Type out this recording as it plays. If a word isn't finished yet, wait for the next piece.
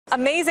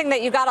amazing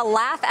that you got a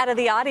laugh out of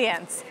the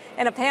audience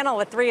in a panel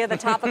with three of the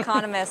top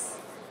economists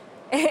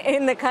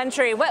in the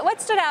country.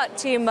 What stood out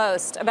to you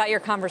most about your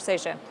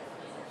conversation?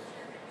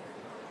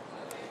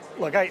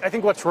 Look, I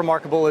think what's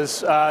remarkable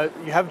is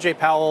you have Jay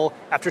Powell.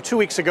 After 2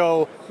 weeks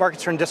ago,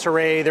 markets are in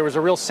disarray. There was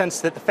a real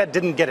sense that the Fed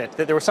didn't get it,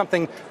 that there was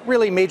something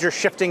really major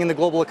shifting in the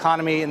global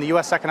economy, in the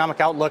U.S. economic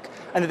outlook,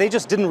 and that they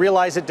just didn't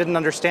realize it, didn't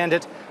understand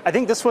it. I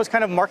think this was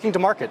kind of marking to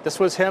market. This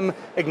was him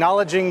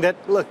acknowledging that,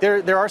 look,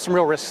 there are some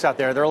real risks out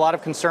there. There are a lot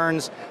of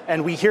concerns,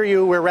 and we hear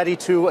you. We're ready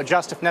to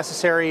adjust if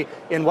necessary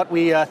in what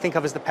we think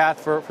of as the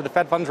path for the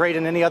Fed funds rate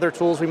and any other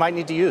tools we might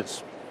need to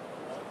use.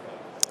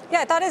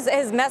 Yeah, I thought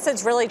his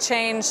message really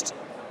changed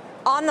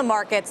on the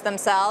markets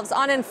themselves,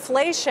 on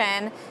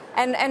inflation,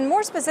 and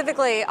more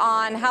specifically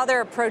on how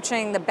they're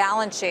approaching the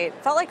balance sheet.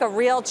 Felt like a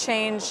real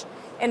change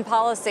in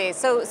policy.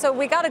 So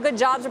we got a good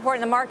jobs report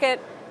in the market,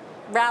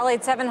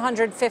 rallied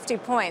 750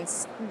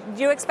 points.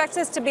 Do you expect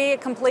this to be a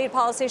complete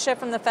policy shift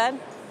from the Fed?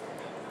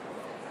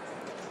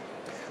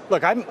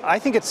 Look, I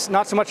think it's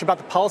not so much about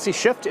the policy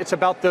shift, it's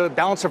about the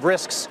balance of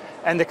risks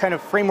and the kind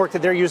of framework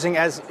that they're using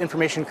as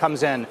information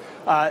comes in.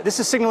 This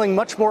is signaling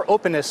much more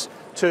openness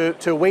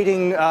to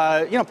waiting,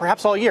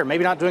 perhaps all year,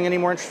 maybe not doing any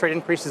more interest rate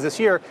increases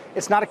this year.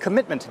 It's not a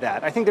commitment to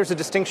that. I think there's a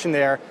distinction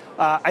there.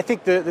 I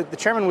think the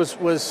chairman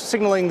was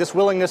signaling this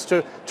willingness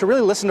to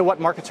really listen to what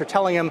markets are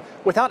telling him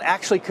without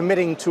actually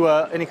committing to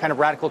any kind of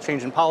radical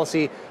change in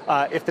policy.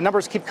 If the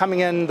numbers keep coming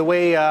in the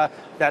way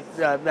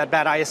that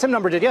bad ISM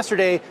number did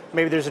yesterday,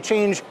 maybe there's a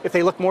change. If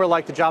they look more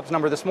like the jobs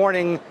number this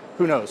morning,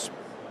 who knows?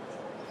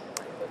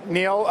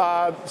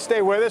 Neil,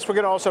 stay with us. We're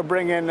going to also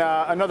bring in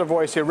another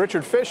voice here,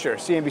 Richard Fisher,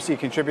 CNBC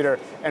contributor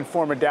and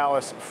former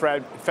Dallas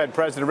Fed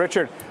president.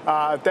 Richard,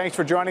 thanks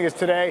for joining us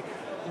today.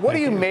 What do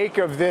you make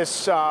of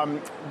this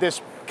this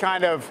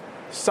kind of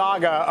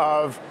saga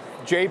of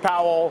Jay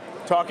Powell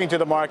talking to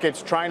the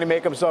markets, trying to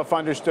make himself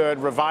understood,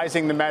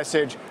 revising the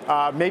message,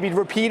 maybe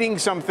repeating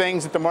some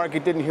things that the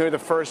market didn't hear the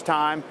first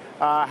time?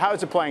 How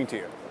is it playing to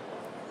you?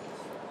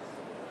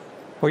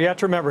 Well, you have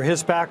to remember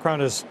his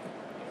background is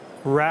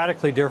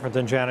radically different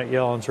than Janet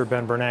Yellen's or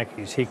Ben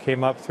Bernanke's. He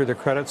came up through the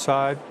credit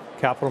side,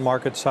 capital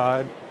market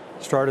side,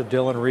 started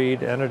Dillon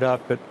Reed, ended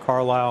up at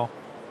Carlyle.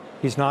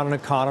 He's not an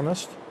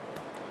economist.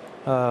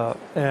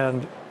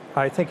 And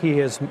I think he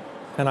is,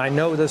 and I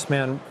know this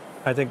man,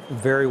 I think,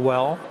 very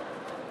well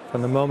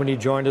from the moment he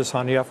joined us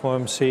on the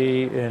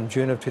FOMC in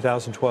June of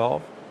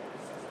 2012.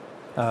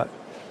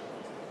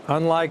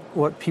 Unlike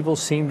what people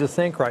seem to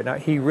think right now,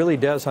 he really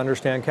does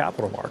understand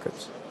capital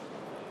markets.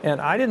 And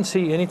I didn't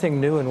see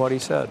anything new in what he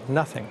said,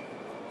 nothing.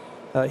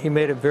 He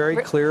made it very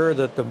clear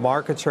that the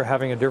markets are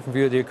having a different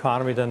view of the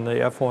economy than the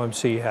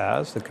FOMC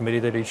has, the committee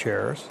that he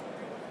chairs.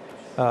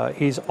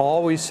 He's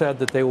always said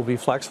that they will be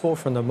flexible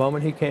from the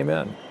moment he came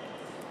in.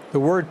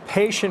 The word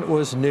patient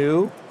was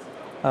new,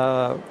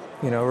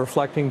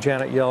 reflecting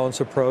Janet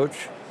Yellen's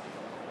approach.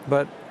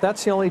 But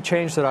that's the only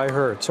change that I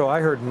heard. So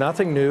I heard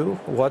nothing new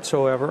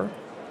whatsoever.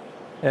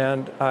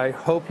 And I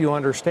hope you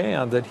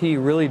understand that he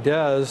really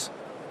does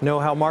know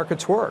how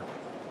markets work.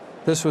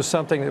 This was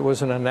something that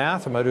was an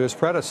anathema to his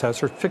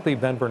predecessor, particularly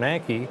Ben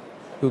Bernanke,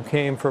 who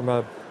came from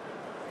a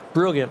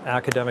brilliant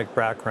academic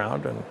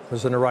background and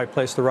was in the right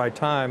place at the right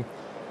time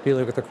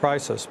dealing with the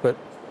crisis. But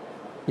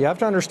you have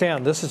to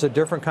understand, this is a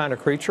different kind of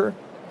creature.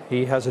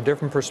 He has a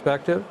different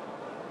perspective.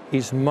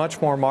 He's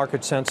much more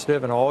market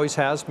sensitive and always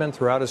has been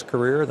throughout his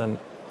career than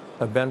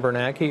Ben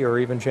Bernanke or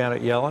even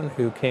Janet Yellen,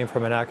 who came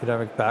from an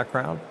academic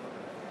background.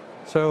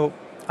 So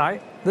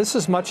this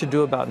is much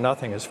ado about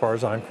nothing as far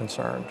as I'm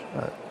concerned.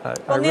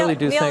 I really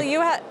do think.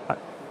 Neil,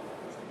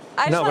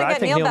 I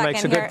think Neil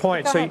makes a good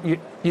point. So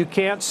you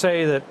can't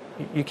say that,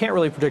 you can't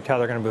really predict how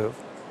they're going to move.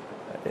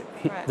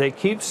 They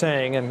keep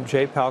saying, and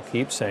Jay Powell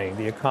keeps saying,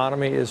 the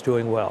economy is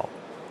doing well.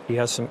 He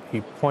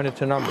pointed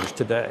to numbers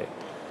today.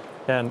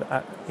 And,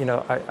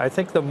 I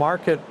think the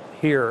market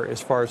here,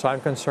 as far as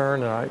I'm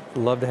concerned, and I'd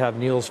love to have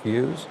Neil's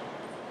views,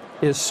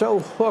 is so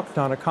hooked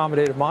on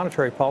accommodative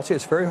monetary policy,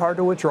 it's very hard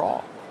to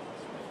withdraw.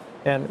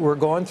 And we're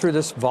going through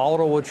this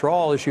volatile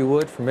withdrawal as you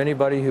would from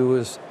anybody who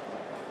is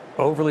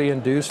overly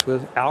induced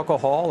with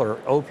alcohol or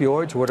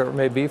opioids or whatever it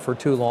may be for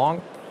too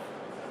long.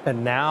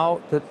 And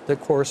now the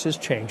course is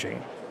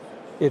changing.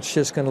 It's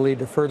just going to lead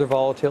to further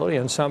volatility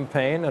and some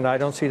pain, and I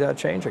don't see that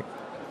changing.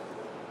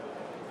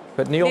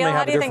 But Neil may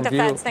have a different view.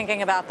 How do you think the Fed's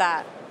thinking about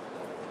that?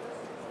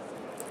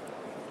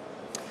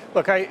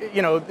 Look,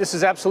 this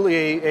is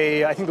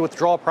absolutely I think the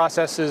withdrawal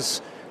process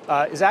is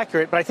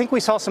accurate, but I think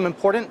we saw some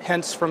important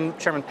hints from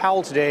Chairman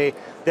Powell today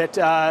that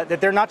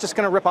they're not just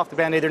going to rip off the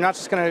Band-Aid. They're not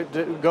just going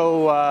to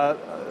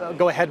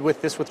go ahead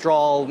with this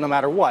withdrawal no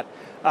matter what.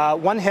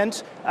 One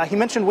hint, he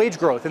mentioned wage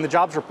growth in the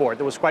jobs report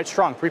that was quite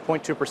strong,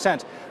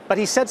 3.2%. But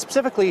he said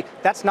specifically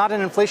that's not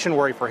an inflation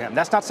worry for him.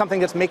 That's not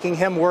something that's making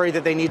him worry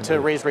that they need to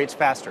raise rates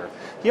faster.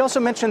 He also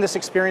mentioned this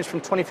experience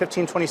from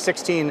 2015,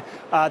 2016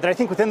 that I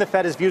think within the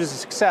Fed is viewed as a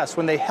success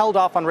when they held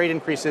off on rate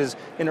increases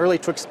in early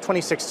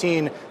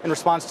 2016 in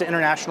response to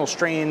international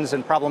strains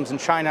and problems in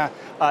China.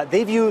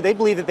 They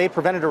believe that they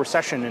prevented a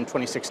recession in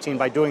 2016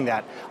 by doing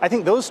that. I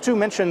think those two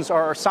mentions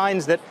are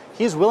signs that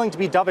he's willing to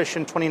be dovish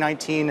in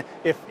 2019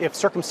 if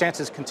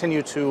circumstances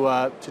continue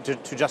to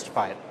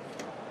justify it.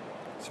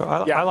 So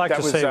I like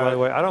to say, by the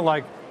way, I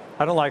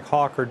don't like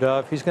hawk or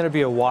dove. He's going to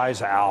be a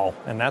wise owl,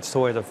 and that's the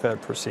way the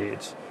Fed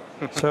proceeds.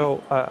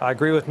 So I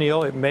agree with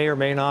Neil. It may or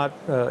may not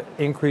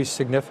increase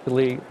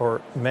significantly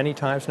or many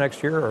times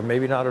next year, or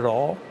maybe not at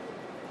all.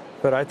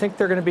 But I think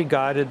they're going to be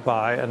guided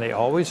by, and they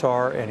always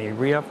are, and he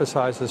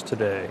reemphasizes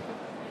today,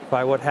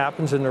 by what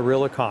happens in the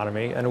real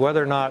economy and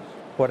whether or not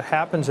what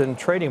happens in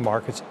trading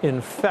markets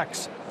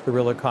infects the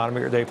real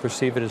economy or they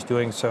perceive it as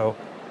doing so.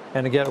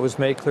 And again, it was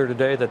made clear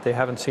today that they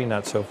haven't seen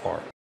that so far.